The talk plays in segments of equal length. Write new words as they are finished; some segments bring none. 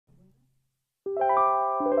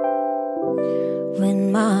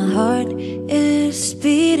When my heart is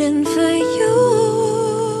beating for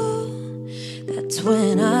you, that's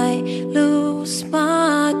when I lose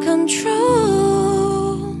my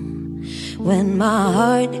control. When my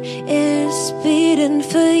heart is beating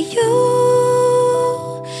for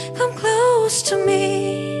you, come close to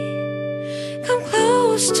me, come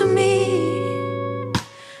close to me.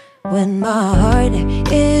 When my heart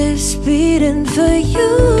is beating for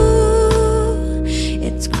you,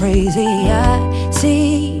 it's crazy, I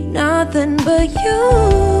see nothing but you.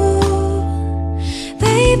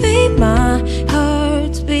 Baby, my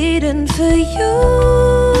heart's beating for you.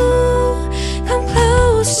 Come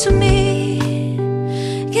close to me,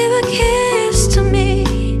 give a kiss to me,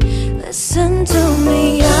 listen to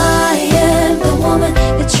me. I am the woman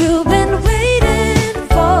that you've been waiting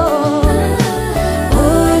for.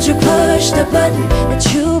 Would you push the button that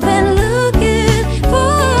you've been looking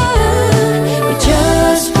for? With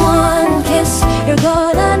just one kiss, you're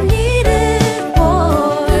gonna need it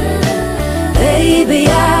more. Baby,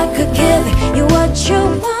 I could give you what you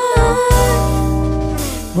want.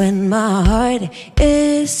 When my heart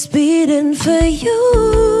is beating for you,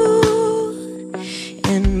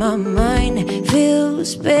 and my mind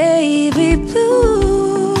feels baby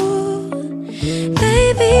blue.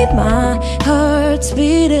 Baby, my heart's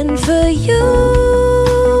beating for you.